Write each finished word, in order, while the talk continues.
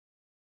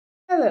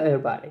Hello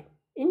everybody.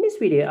 In this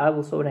video, I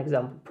will solve an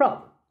example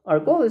problem. Our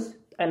goal is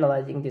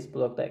analyzing this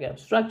block diagram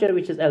structure,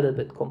 which is a little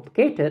bit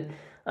complicated,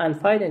 and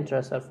find a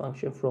transfer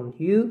function from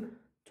u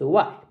to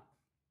y.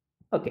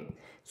 Okay,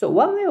 so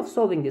one way of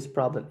solving this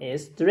problem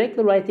is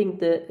directly writing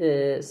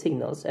the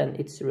signals and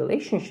its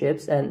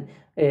relationships and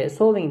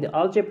solving the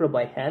algebra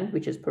by hand,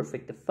 which is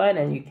perfectly fine,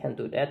 and you can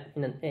do that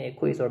in a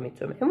quiz or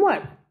midterm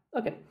environment.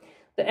 Okay.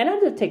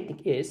 Another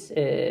technique is,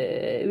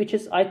 which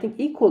is I think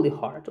equally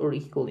hard or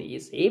equally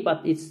easy,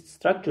 but it's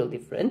structurally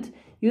different,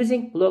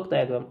 using block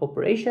diagram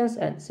operations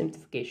and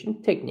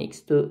simplification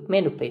techniques to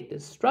manipulate the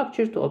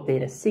structure to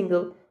obtain a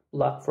single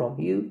block from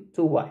u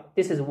to y.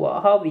 This is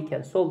how we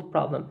can solve the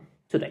problem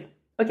today.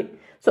 Okay,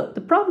 so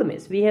the problem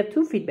is we have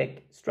two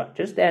feedback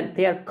structures and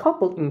they are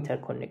coupled,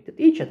 interconnected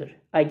each other.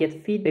 I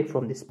get feedback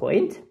from this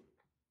point,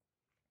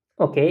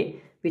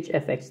 okay, which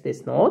affects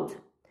this node.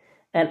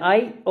 And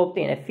I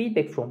obtain a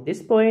feedback from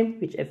this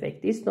point, which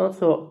affects this node.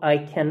 So I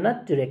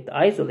cannot directly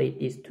isolate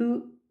these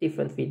two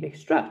different feedback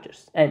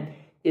structures. And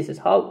this is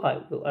how I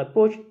will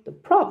approach the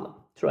problem.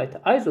 Try to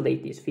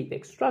isolate these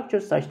feedback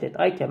structures such that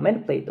I can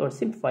manipulate or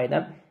simplify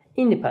them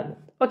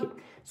independently. Okay,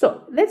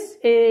 so let's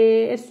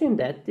assume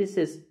that this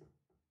is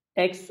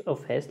x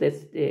of s.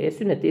 Let's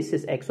assume that this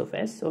is x of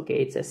s. Okay,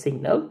 it's a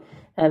signal.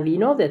 And we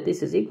know that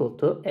this is equal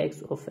to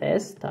x of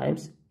s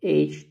times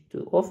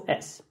h2 of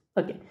s.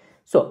 Okay.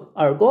 So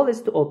our goal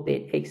is to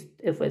obtain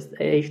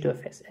h2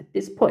 of s at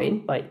this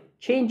point by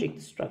changing the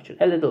structure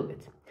a little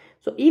bit.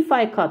 So if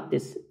I cut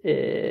this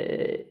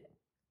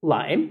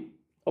line,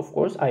 of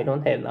course I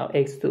don't have now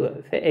x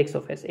of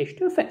s,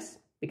 h2 of s,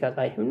 because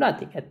I have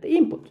nothing at the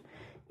input.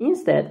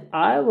 Instead,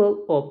 I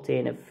will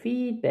obtain a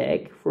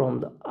feedback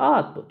from the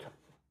output.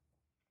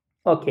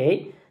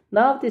 Okay,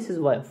 now this is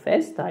y of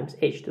s times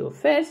h2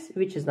 of s,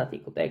 which is not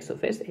equal to x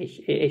of s,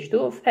 h2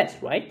 of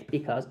s, right?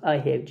 Because I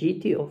have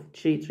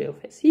g3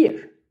 of s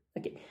here.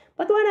 Okay,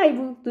 but when I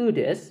will do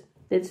this,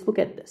 let's look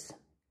at this.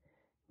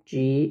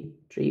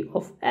 g3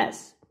 of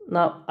s.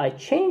 Now I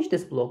change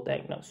this block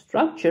diagram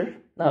structure.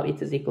 Now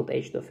it is equal to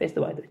h2 of s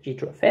divided by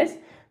g3 of s.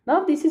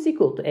 Now this is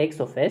equal to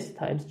x of s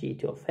times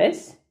g2 of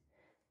s.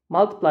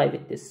 Multiply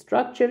with this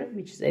structure,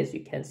 which is, as you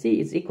can see,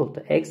 is equal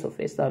to x of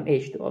s times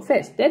h2 of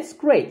s. That's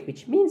great,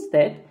 which means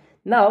that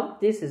now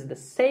this is the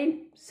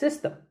same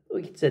system.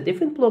 It's a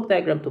different block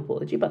diagram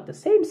topology, but the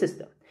same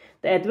system.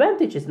 The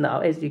advantage is now,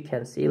 as you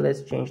can see,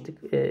 let's change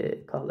the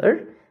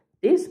color.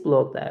 This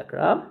block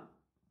diagram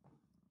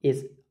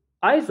is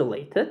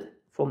isolated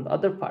from the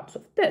other parts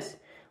of this.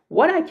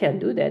 What I can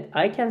do that,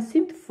 I can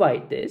simplify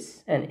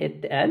this, and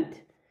at the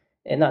end,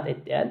 not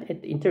at the end,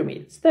 at the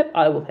intermediate step,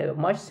 I will have a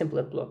much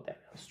simpler block diagram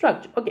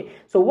structure. Okay,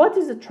 so what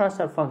is the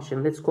transfer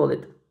function? Let's call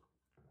it,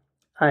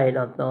 I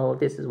don't know,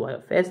 this is y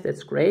of s,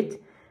 that's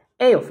great.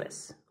 A of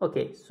s.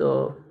 Okay,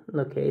 so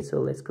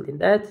let's clean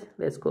that.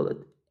 Let's call it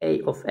a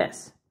of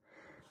s.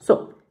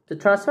 So the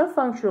transfer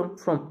function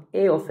from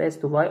a of s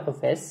to y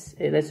of s,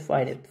 let's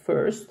find it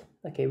first.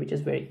 Okay, which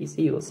is very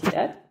easy. You will see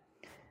that.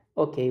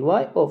 Okay,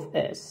 y of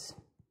s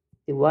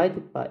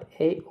divided by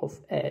a of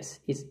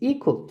s is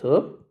equal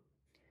to,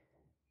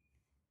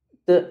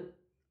 the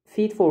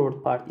feed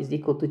forward part is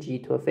equal to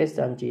g2 of s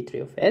and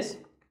g3 of s,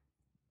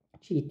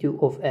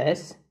 g2 of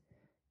s,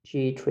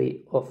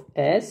 g3 of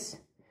s,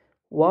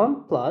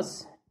 1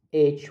 plus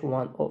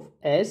h1 of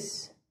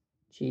s,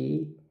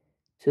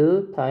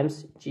 g2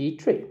 times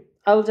g3.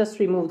 I'll just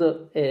remove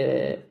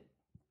the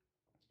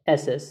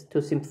s's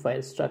to simplify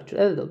the structure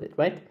a little bit,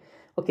 right?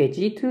 Okay,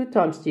 g2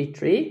 times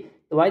g3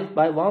 divided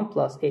by 1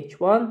 plus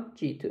h1,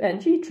 g2,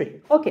 and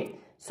g3. Okay,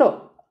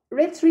 so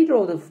let's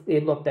redraw the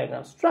block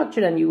diagram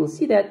structure, and you will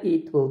see that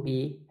it will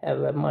have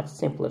a much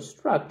simpler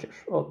structure.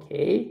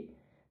 Okay,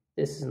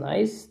 this is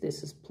nice.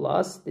 This is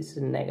plus. This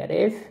is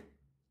negative.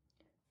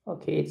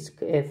 Okay, it's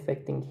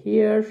affecting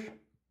here.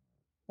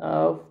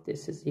 Now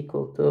this is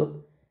equal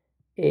to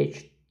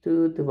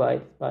h2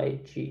 divided by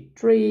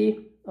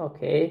g3.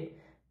 Okay,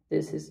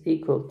 this is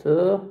equal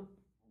to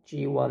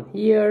g1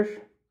 here.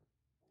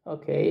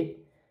 Okay,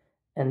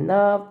 and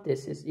now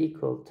this is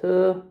equal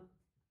to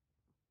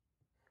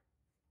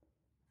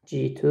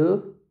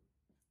g2,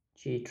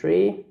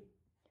 g3,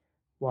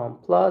 1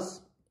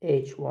 plus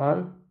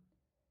h1,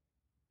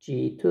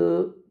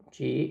 g2,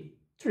 g3.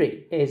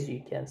 As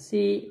you can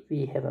see,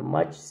 we have a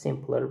much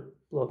simpler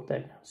block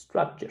diagram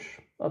structure.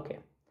 Okay,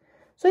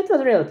 so it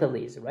was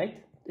relatively easy,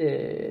 right?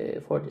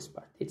 For this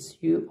part, it's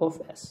u of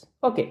s.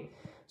 Okay,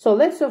 so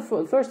let's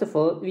first of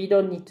all, we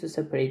don't need to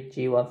separate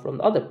g1 from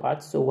the other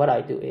parts. So what I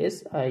do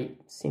is I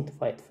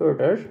simplify it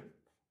further.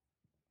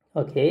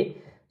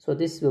 Okay, so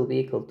this will be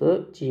equal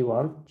to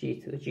g1,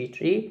 g2,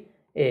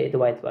 g3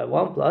 divided by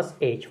 1 plus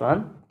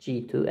h1,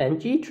 g2, and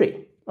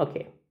g3.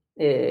 Okay.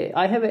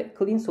 I have a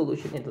clean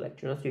solution in the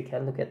lecture, so you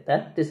can look at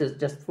that. This is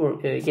just for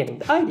getting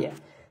the idea.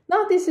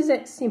 Now this is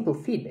a simple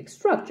feedback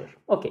structure.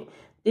 Okay,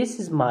 this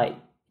is my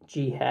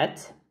g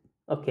hat.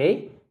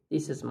 Okay,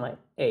 this is my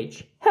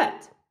h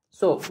hat.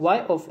 So y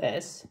of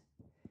s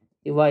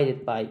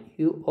divided by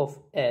u of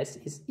s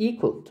is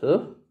equal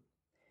to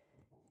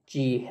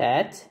g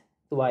hat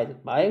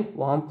divided by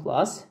 1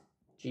 plus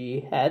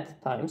g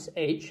hat times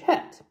h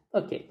hat.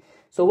 Okay,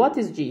 so what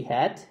is g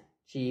hat?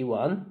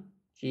 g1,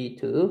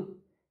 g2,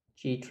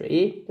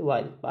 g3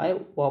 divided by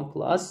 1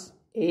 plus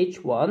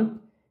h1,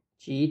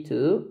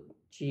 g2,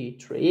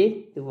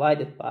 g3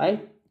 divided by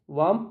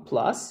 1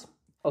 plus,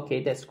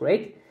 okay, that's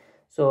great.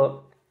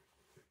 So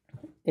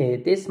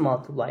this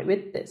multiply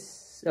with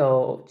this,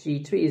 so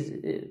g3 is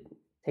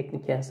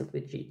technically cancelled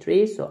with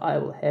g3, so I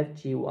will have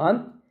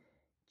g1,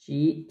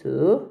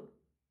 g2,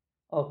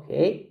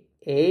 okay,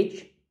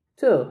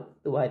 h2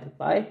 divided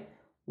by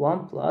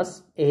 1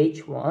 plus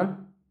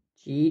h1,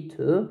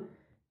 g2,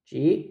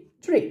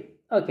 g3.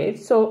 Okay,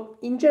 so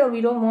in general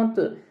we don't want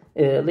to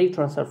leave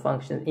transfer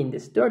function in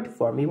this dirty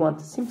form. We want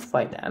to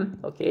simplify them.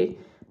 Okay,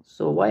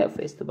 so y of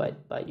s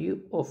divided by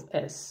u of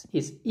s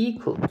is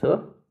equal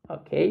to,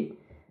 okay,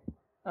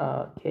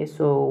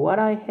 so what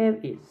I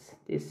have is,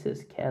 this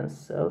is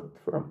cancelled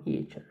from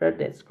each other,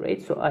 that's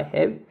great. So I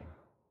have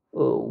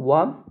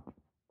 1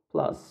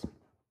 plus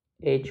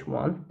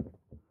h1,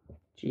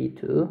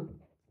 g2,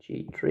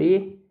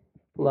 g3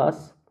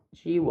 plus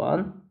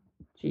g1,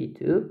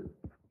 g2,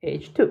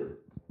 h2.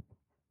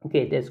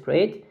 Okay, that's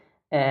great.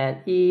 And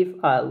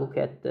if I look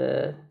at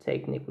the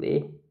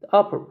technically the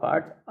upper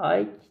part,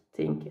 I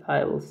think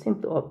I will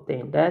simply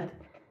obtain that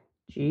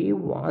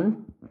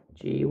g1,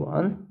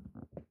 g1,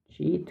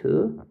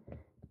 g2,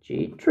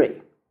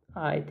 g3.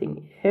 I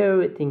think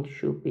everything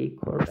should be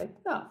correct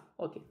now.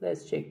 Okay,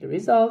 let's check the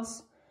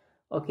results.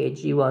 Okay,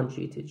 g1,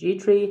 g2,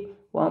 g3,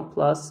 1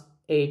 plus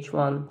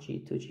h1,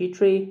 g2,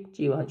 g3,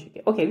 g1,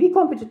 g3. Okay, we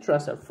computed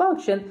transfer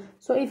function.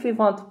 So if we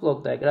want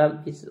block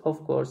diagram, it's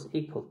of course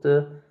equal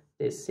to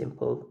this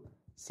simple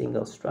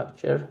single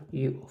structure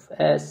u of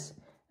s,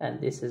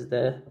 and this is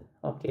the,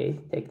 okay,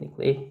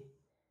 technically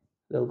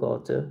we'll go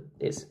to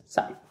this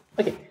side.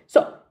 Okay,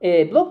 so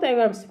block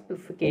diagram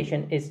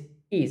simplification is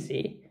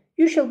easy.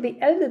 You should be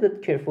a little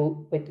bit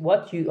careful with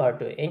what you are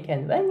doing,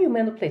 and when you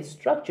manipulate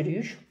structure,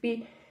 you should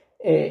be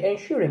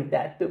ensuring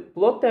that the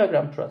block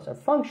diagram transfer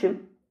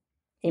function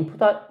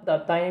input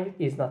dynamic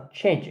is not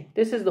changing.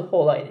 This is the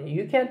whole idea.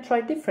 You can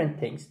try different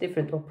things,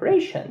 different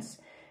operations.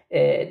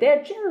 They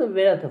are generally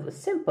relatively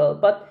simple,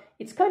 but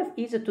it's kind of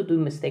easy to do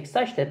mistakes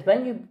such that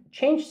when you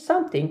change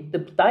something, the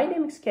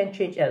dynamics can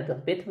change a little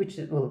bit, which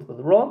is a little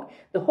wrong.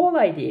 The whole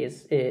idea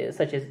is,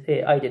 such as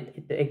I did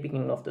at the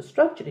beginning of the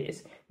structure,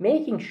 is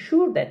making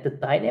sure that the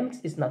dynamics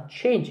is not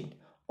changing.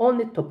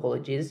 Only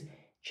topology is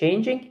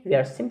changing. We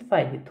are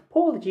simplifying the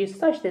topology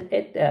such that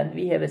at the end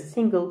we have a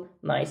single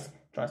nice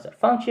transfer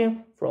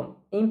function from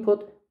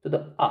input to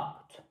the output.